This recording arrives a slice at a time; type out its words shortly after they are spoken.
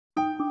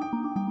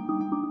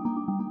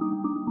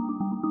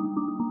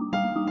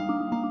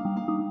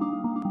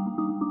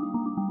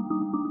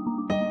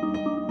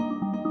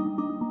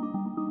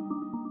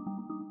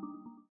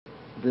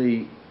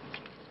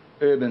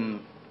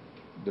urban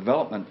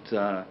development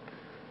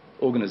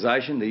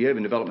organisation, the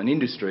urban development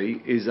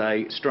industry, is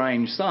a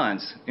strange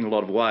science in a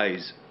lot of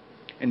ways.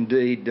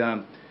 Indeed,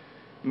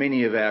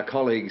 many of our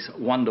colleagues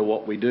wonder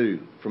what we do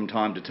from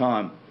time to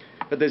time.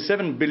 But there's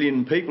 7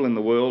 billion people in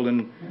the world,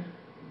 and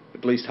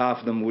at least half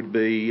of them would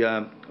be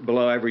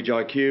below average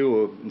IQ,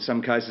 or in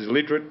some cases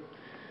illiterate.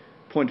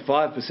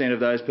 0.5% of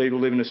those people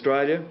live in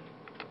Australia.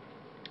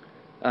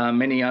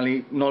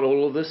 Not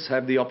all of us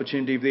have the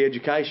opportunity of the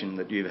education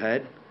that you've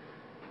had.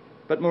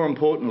 But more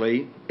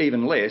importantly,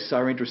 even less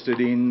are interested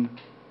in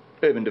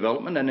urban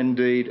development, and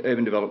indeed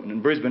urban development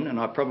in Brisbane, and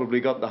I've probably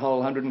got the whole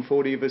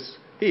 140 of us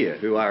here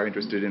who are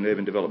interested in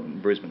urban development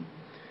in Brisbane.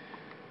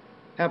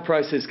 Our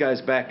process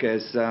goes back,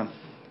 as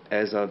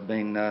I've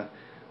been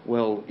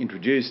well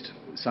introduced,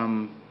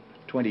 some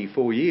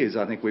 24 years.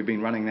 I think we've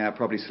been running our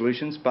property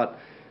solutions, but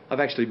I've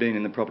actually been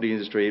in the property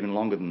industry even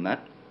longer than that.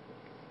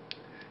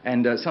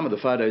 And some of the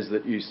photos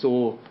that you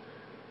saw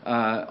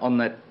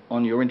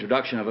on your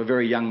introduction of a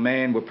very young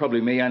man were probably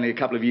me only a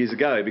couple of years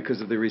ago,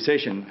 because of the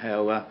recession,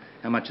 how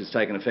much it's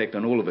taken effect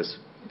on all of us.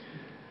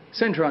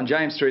 Centre on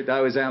James Street,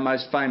 though, is our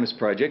most famous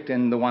project,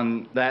 and the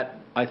one that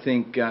I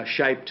think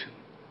shaped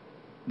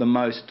the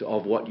most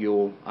of what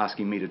you're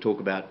asking me to talk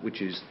about,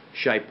 which is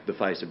shape the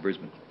face of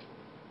Brisbane.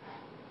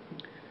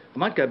 I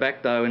might go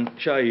back, though, and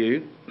show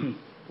you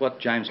what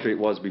James Street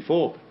was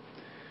before.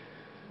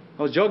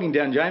 I was jogging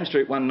down James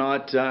Street one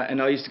night,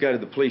 and I used to go to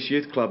the Police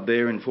Youth Club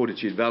there in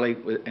Fortitude Valley,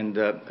 and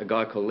a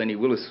guy called Lenny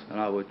Willis and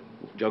I were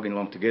jogging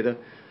along together,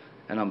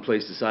 and I'm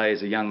pleased to say,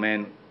 as a young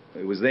man,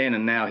 it was then,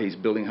 and now he's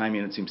building home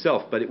units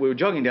himself. But we were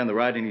jogging down the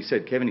road, and he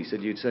said, "Kevin," he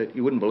said,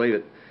 you wouldn't believe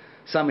it,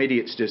 some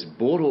idiots just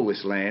bought all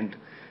this land,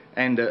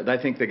 and they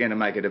think they're going to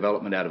make a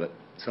development out of it."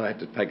 So I had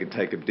to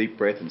take a deep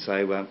breath and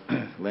say, "Well,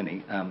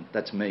 Lenny,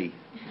 that's me."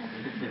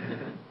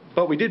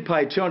 But we did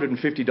pay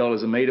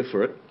 $250 a metre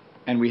for it,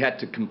 and we had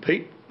to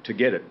compete to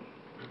get it.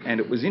 And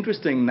it was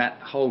interesting, that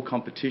whole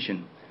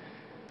competition.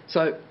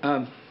 So,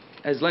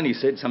 as Lenny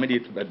said, some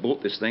idiot had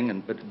bought this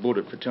thing, but bought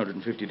it for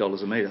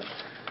 $250 a metre.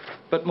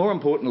 But more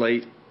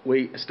importantly,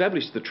 we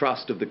established the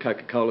trust of the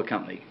Coca-Cola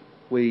company.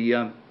 We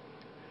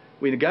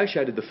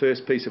negotiated the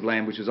first piece of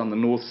land, which was on the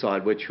north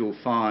side, which you'll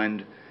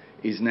find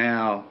is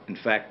now, in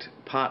fact,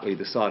 partly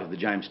the site of the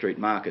James Street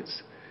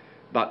markets,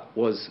 but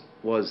was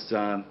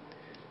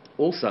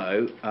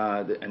also,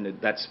 and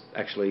that's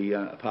actually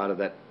a part of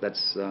that,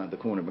 that's the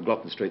corner of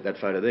McLaughlin Street, that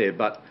photo there,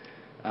 but,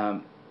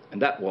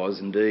 and that was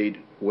indeed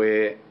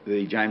where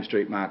the James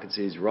Street markets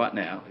is right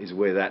now, is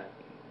where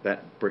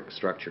that brick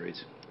structure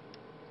is.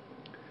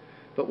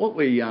 But what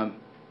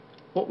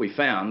we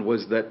found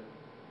was that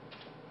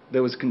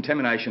there was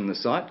contamination in the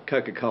site.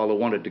 Coca-Cola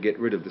wanted to get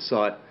rid of the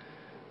site,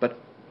 but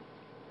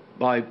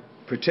by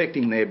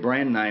protecting their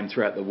brand name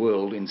throughout the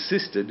world,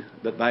 insisted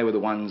that they were the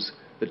ones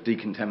that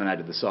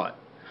decontaminated the site.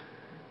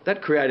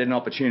 That created an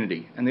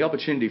opportunity, and the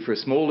opportunity for a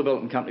small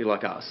development company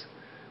like us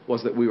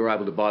was that we were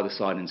able to buy the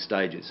site in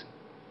stages.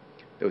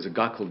 There was a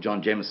guy called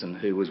John Jemison,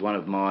 who was one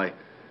of my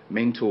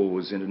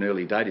mentors in an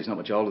early date. He's not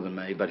much older than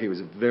me, but he was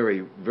a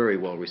very, very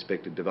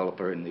well-respected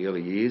developer in the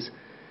early years,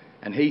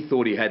 and he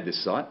thought he had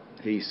this site.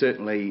 He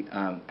certainly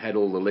had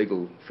all the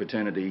legal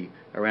fraternity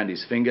around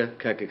his finger.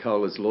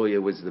 Coca-Cola's lawyer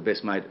was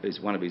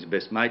one of his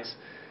best mates.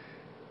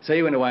 So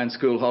he went away on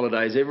school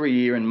holidays every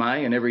year in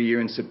May and every year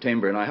in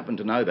September, and I happened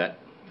to know that.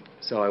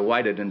 So I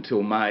waited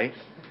until May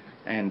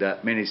and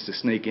managed to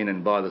sneak in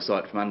and buy the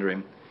site from under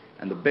him.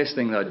 And the best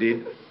thing that I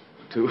did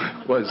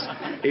was,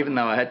 even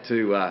though I had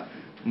to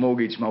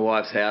mortgage my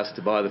wife's house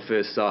to buy the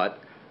first site,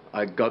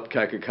 I got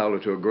Coca-Cola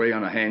to agree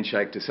on a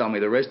handshake to sell me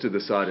the rest of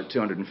the site at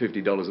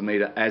 $250 a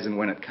metre as and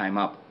when it came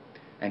up.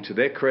 And to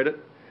their credit,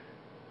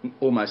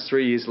 almost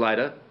 3 years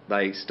later,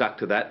 they stuck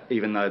to that,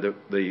 even though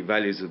the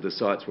values of the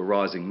sites were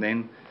rising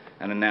then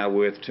and are now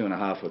worth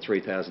 $2,500 or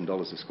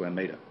 $3,000 a square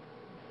metre.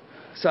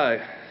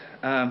 So,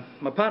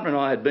 my partner and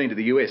I had been to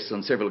the US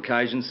on several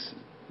occasions,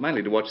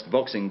 mainly to watch the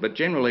boxing, but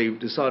generally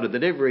decided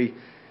that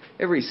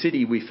every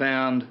city we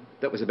found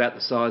that was about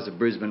the size of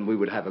Brisbane, we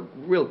would have a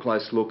real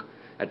close look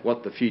at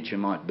what the future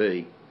might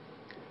be.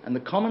 And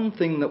the common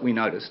thing that we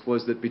noticed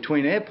was that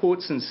between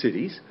airports and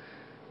cities,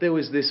 there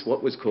was this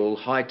what was called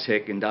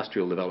high-tech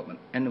industrial development.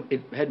 And it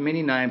had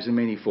many names and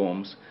many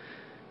forms,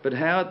 but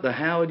the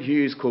Howard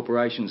Hughes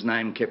Corporation's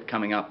name kept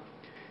coming up.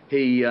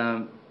 He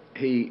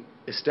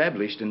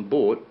established and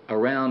bought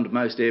around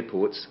most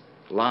airports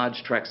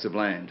large tracts of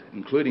land,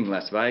 including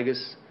Las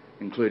Vegas,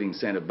 including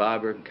Santa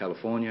Barbara,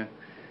 California,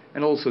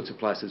 and all sorts of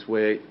places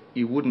where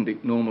you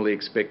wouldn't normally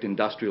expect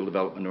industrial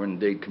development or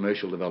indeed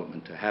commercial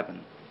development to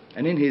happen.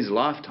 And in his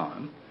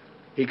lifetime,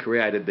 he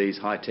created these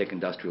high-tech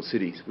industrial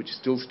cities, which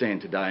still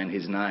stand today in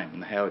his name, in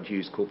the Howard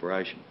Hughes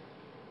Corporation,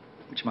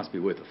 which must be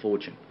worth a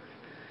fortune.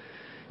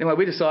 Anyway,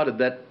 we decided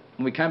that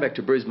when we came back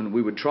to Brisbane,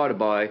 we would try to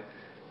buy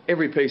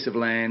every piece of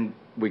land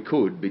we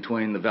could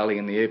between the valley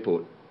and the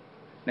airport.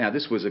 Now,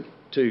 this was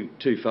two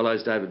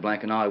fellows, David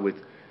Blank and I, with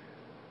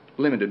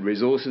limited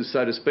resources,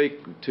 so to speak,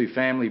 two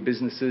family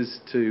businesses.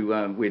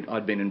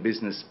 I'd been in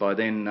business by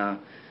then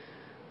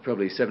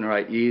probably 7 or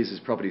 8 years as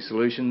Property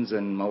Solutions,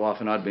 and my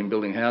wife and I had been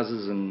building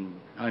houses and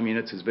home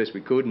units as best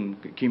we could and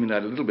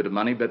accumulated a little bit of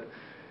money, but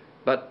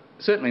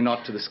certainly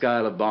not to the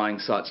scale of buying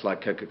sites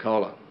like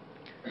Coca-Cola.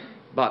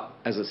 But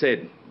as I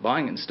said,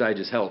 buying it in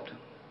stages helped.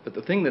 But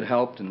the thing that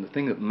helped and the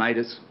thing that made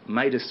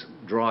us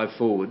drive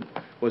forward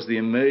was the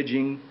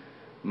emerging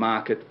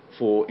market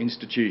for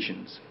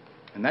institutions.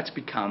 And that's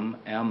become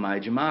our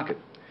major market.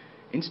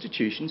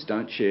 Institutions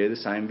don't share the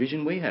same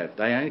vision we have.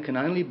 They can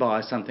only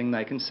buy something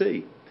they can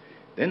see.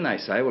 Then they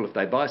say, well, if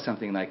they buy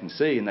something they can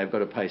see and they've got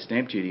to pay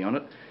stamp duty on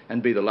it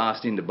and be the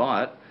last in to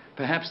buy it,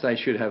 perhaps they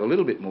should have a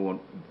little bit more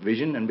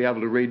vision and be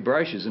able to read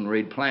brochures and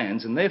read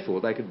plans, and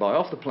therefore they could buy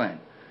off the plan.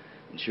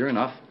 And sure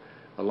enough,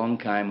 along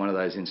came one of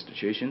those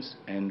institutions,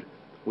 and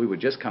we were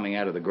just coming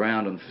out of the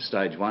ground on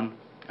stage one,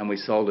 and we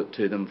sold it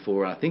to them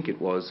for, I think it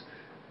was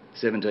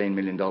 $17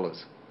 million,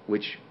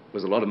 which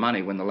was a lot of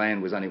money when the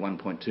land was only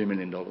 $1.2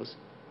 million.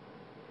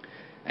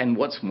 And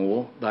what's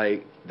more,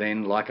 they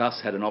then, like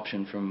us, had an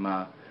option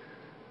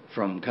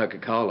from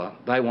Coca-Cola.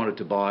 They wanted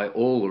to buy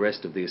all the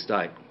rest of the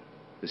estate.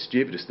 The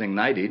stupidest thing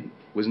they did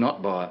was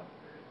not buy it.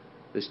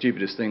 The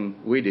stupidest thing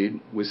we did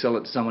was sell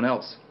it to someone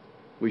else.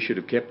 We should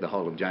have kept the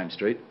whole of James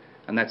Street,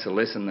 and that's a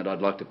lesson that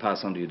I'd like to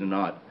pass on to you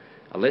tonight.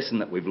 A lesson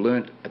that we've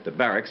learnt at the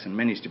barracks and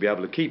managed to be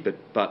able to keep it,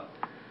 but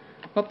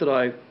not that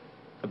I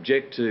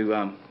object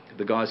to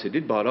the guys who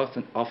did buy it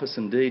off us.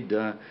 Indeed,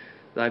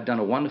 they've done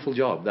a wonderful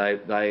job.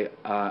 They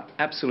are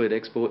absolute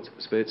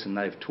experts, and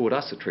they've taught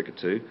us a trick or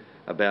two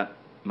about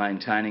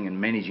maintaining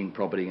and managing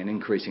property and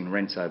increasing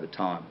rents over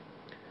time.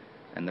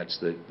 And that's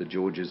the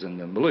Georges and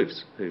the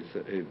Maloofs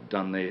who've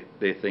done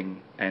their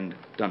thing and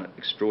done it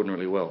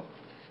extraordinarily well.